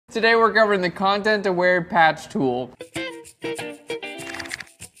Today we're covering the ContentAware patch tool.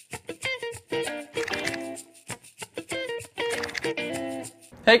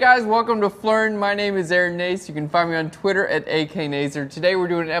 Hey guys, welcome to Phlearn. My name is Aaron Nace. You can find me on Twitter at AKNazer. Today we're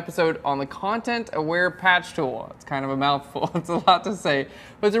doing an episode on the ContentAware patch tool. It's kind of a mouthful, it's a lot to say,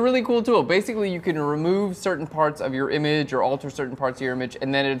 but it's a really cool tool. Basically, you can remove certain parts of your image or alter certain parts of your image,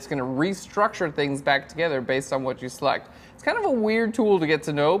 and then it's going to restructure things back together based on what you select. It's kind of a weird tool to get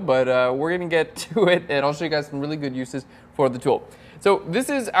to know, but we're going to get to it, and I'll show you guys some really good uses for the tool. So this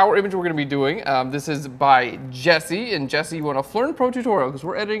is our image we're going to be doing. This is by Jesse, and Jesse, you want a Phlearn Pro tutorial because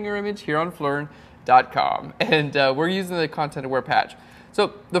we're editing your image here on Phlearn.com, and we're using the ContentAware patch.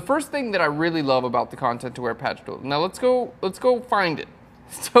 So the first thing that I really love about the ContentAware patch tool. Now let's go find it.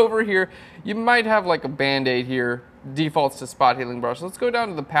 It's over here. You might have like a band-aid here. Defaults to spot healing brush. Let's go down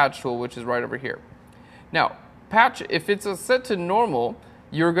to the patch tool, which is right over here. Now patch, if it's set to normal,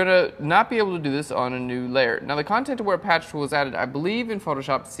 you're gonna not be able to do this on a new layer. Now the ContentAware patch tool was added, I believe, in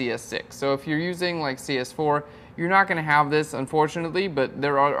Photoshop CS6. So if you're using like CS4, you're not gonna have this, unfortunately, but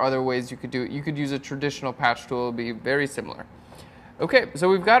there are other ways you could do it. You could use a traditional patch tool, it'll be very similar. Okay, so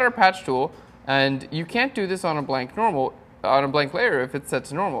we've got our patch tool, and you can't do this on a blank layer if it's set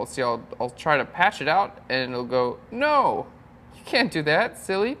to normal. See, I'll try to patch it out, and it'll go, no, you can't do that,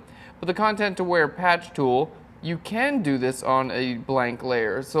 silly. But the ContentAware patch tool, you can do this on a blank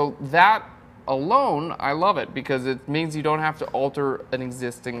layer. So that alone, I love it because it means you don't have to alter an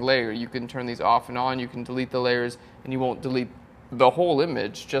existing layer. You can turn these off and on, you can delete the layers, and you won't delete the whole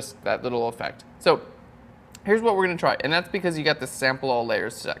image, just that little effect. So here's what we're gonna try, and that's because you got the sample all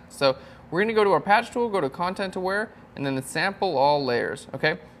layers checked. So we're gonna go to our patch tool, go to ContentAware, and then the sample all layers,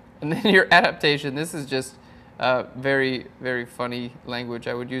 okay? And then your adaptation, this is just very, very funny language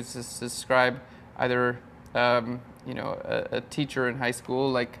I would use to describe either a teacher in high school,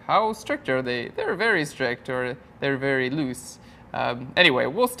 like how strict are they? They're very strict, or they're very loose. Anyway,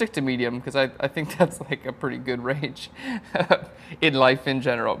 we'll stick to medium because I think that's like a pretty good range in life in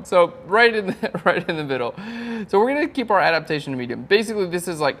general. So right in the middle. So we're gonna keep our adaptation to medium. Basically, this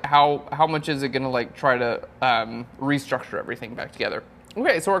is like how much is it gonna like try to restructure everything back together.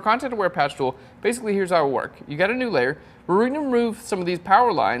 Okay, so our ContentAware patch tool, basically here's how it works. You got a new layer, we're going to remove some of these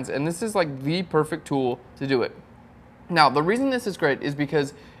power lines, and this is like the perfect tool to do it. Now, the reason this is great is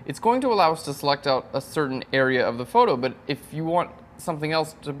because it's going to allow us to select out a certain area of the photo, but if you want something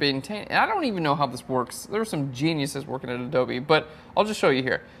else to maintain, and I don't even know how this works, there are some geniuses working at Adobe, but I'll just show you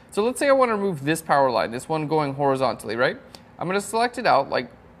here. So let's say I want to remove this power line, this one going horizontally, right? I'm going to select it out,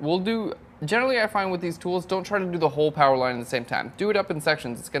 like we'll do. Generally, I find with these tools, don't try to do the whole power line at the same time. Do it up in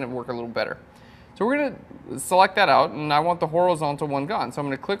sections, it's going to work a little better. So we're going to select that out, and I want the horizontal one gone. So I'm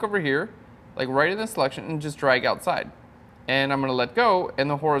going to click over here, like right in the selection, and just drag outside. And I'm going to let go,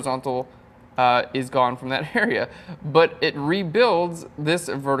 and the horizontal is gone from that area. But it rebuilds this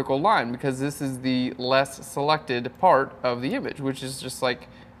vertical line, because this is the less selected part of the image, which is just like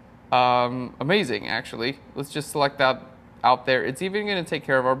amazing, actually. Let's just select that out there. It's even going to take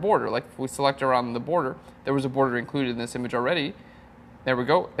care of our border. Like if we select around the border, there was a border included in this image already. There we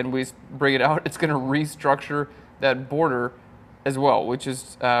go, and we bring it out. It's going to restructure that border as well, which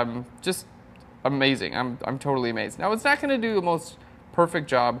is just amazing. I'm totally amazed. Now it's not going to do the most perfect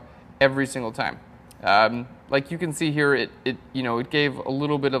job every single time. Like you can see here, it gave a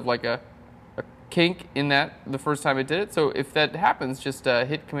little bit of like a kink in that the first time it did it. So if that happens, just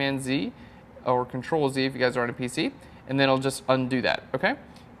hit Command Z or Control Z if you guys are on a PC. And then I'll just undo that, okay?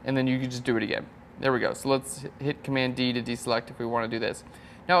 And then you can just do it again. There we go. So let's hit Command D to deselect if we want to do this.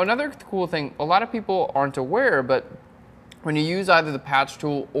 Now another cool thing, a lot of people aren't aware, but when you use either the patch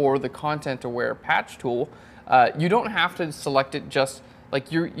tool or the ContentAware patch tool, you don't have to select it just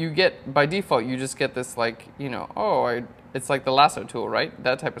like you get, by default, you just get this like, it's like the lasso tool, right?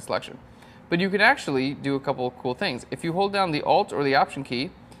 That type of selection. But you can actually do a couple of cool things. If you hold down the Alt or the Option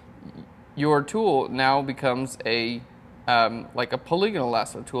key, your tool now becomes like a polygonal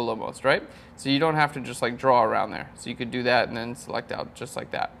lasso tool almost, right? So you don't have to just like draw around there. So you could do that and then select out just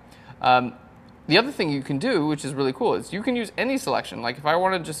like that. The other thing you can do, which is really cool, is you can use any selection. Like if I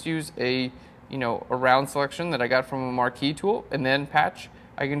want to just use a round selection that I got from a marquee tool and then patch,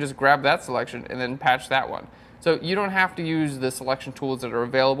 I can just grab that selection and then patch that one. So you don't have to use the selection tools that are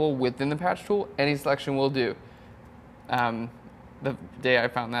available within the patch tool. Any selection will do. The day I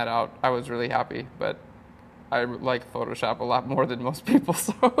found that out, I was really happy, but I like Photoshop a lot more than most people,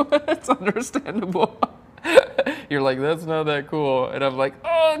 so it's understandable. You're like, that's not that cool. And I'm like,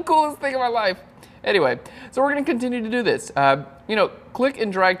 oh, coolest thing of my life. Anyway, so we're going to continue to do this. Click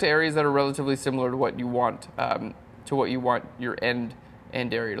and drag to areas that are relatively similar to what you want, your end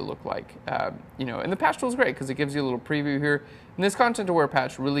and area to look like. You know, and the patch tool is great because it gives you a little preview here. And this ContentAware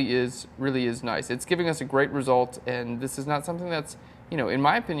patch really is nice. It's giving us a great result, and this is not something that's, you know, in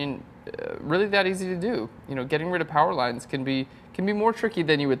my opinion, really that easy to do. You know, getting rid of power lines can be more tricky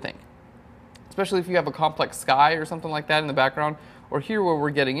than you would think, especially if you have a complex sky or something like that in the background, or here where we're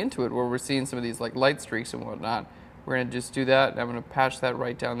getting into it, where we're seeing some of these like light streaks and whatnot. We're going to just do that, and I'm going to patch that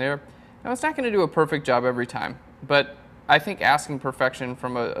right down there. Now, it's not going to do a perfect job every time, but I think asking perfection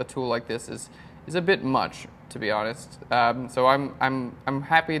from a tool like this is a bit much, to be honest. So I'm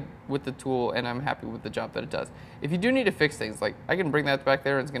happy with the tool, and I'm happy with the job that it does. If you do need to fix things, like I can bring that back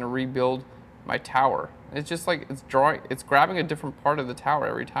there, and it's going to rebuild my tower. It's just like it's grabbing a different part of the tower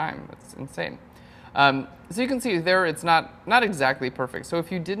every time. It's insane. So you can see there it's not exactly perfect. So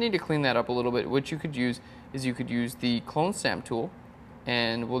if you did need to clean that up a little bit, what you could use is you could use the clone stamp tool,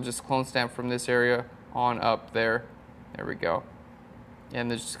 and we'll just clone stamp from this area on up there. There we go.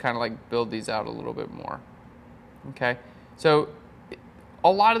 And just kind of like build these out a little bit more. Okay, so a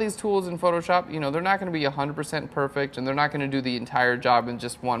lot of these tools in Photoshop, you know, they're not going to be 100% perfect, and they're not going to do the entire job in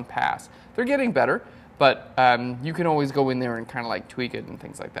just one pass. They're getting better, but you can always go in there and kind of like tweak it and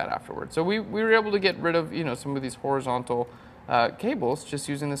things like that afterwards. So we were able to get rid of, you know, some of these horizontal cables just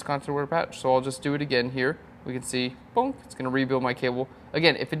using this ContentAware patch. So I'll just do it again here. We can see, boom, it's going to rebuild my cable.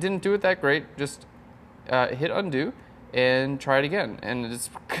 Again, if it didn't do it that great, just hit undo and try it again, and it's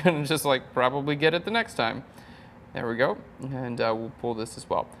going to just like probably get it the next time. There we go, and we'll pull this as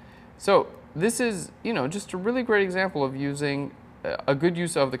well. So this is, you know, just a really great example of using a good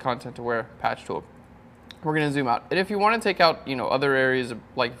use of the ContentAware patch tool. We're going to zoom out, and if you want to take out, you know, other areas,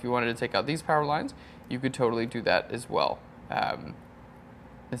 like if you wanted to take out these power lines, you could totally do that as well.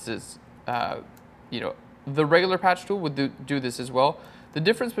 This is, you know, the regular patch tool would do this as well. The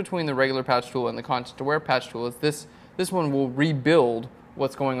difference between the regular patch tool and the ContentAware patch tool is this one will rebuild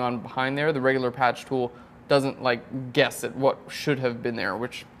what's going on behind there. The regular patch tool doesn't like guess at what should have been there,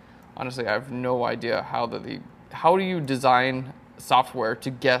 which honestly I have no idea how how do you design software to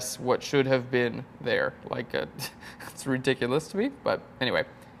guess what should have been there. Like it's ridiculous to me, but anyway,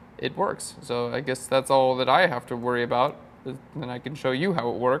 it works. So I guess that's all that I have to worry about. Then I can show you how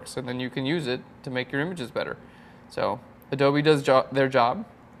it works, and then you can use it to make your images better. So Adobe does their job,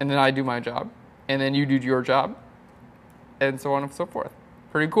 and then I do my job, and then you do your job, and so on and so forth.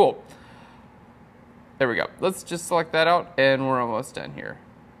 Pretty cool. There we go. Let's just select that out, and we're almost done here.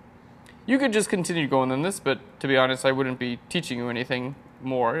 You could just continue going on this, but to be honest, I wouldn't be teaching you anything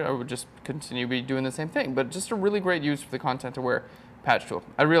more. I would just continue be doing the same thing, but just a really great use for the ContentAware patch tool.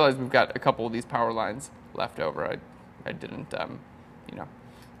 I realize we've got a couple of these power lines left over. I didn't, you know,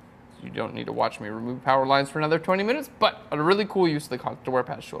 you don't need to watch me remove power lines for another 20 minutes, but a really cool use of the ContentAware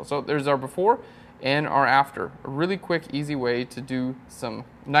patch tool. So there's our before and our after. A really quick, easy way to do some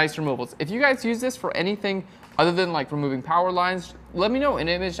nice removals. If you guys use this for anything other than like removing power lines, let me know in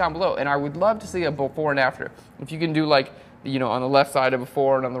an image down below, and I would love to see a before and after. If you can do like, you know, on the left side of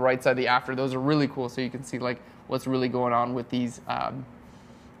before and on the right side of the after, those are really cool, so you can see like what's really going on with these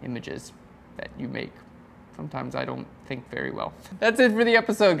images that you make. Sometimes I don't think very well. That's it for the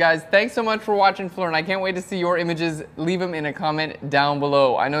episode, guys. Thanks so much for watching Phlearn. I can't wait to see your images. Leave them in a comment down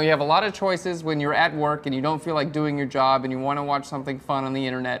below. I know you have a lot of choices when you're at work and you don't feel like doing your job and you want to watch something fun on the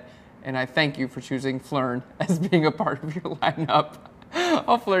internet. And I thank you for choosing Phlearn as being a part of your lineup.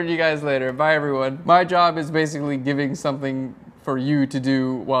 I'll Phlearn you guys later. Bye, everyone. My job is basically giving something for you to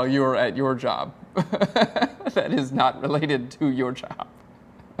do while you're at your job. That is not related to your job.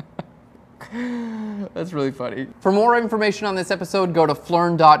 That's really funny. For more information on this episode, go to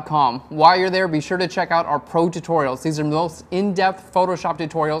Phlearn.com. While you're there, be sure to check out our pro tutorials. These are the most in-depth Photoshop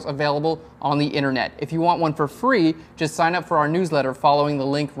tutorials available on the internet. If you want one for free, just sign up for our newsletter following the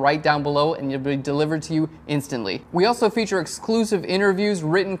link right down below, and it'll be delivered to you instantly. We also feature exclusive interviews,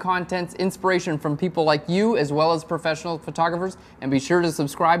 written contents, inspiration from people like you, as well as professional photographers, and be sure to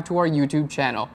subscribe to our YouTube channel.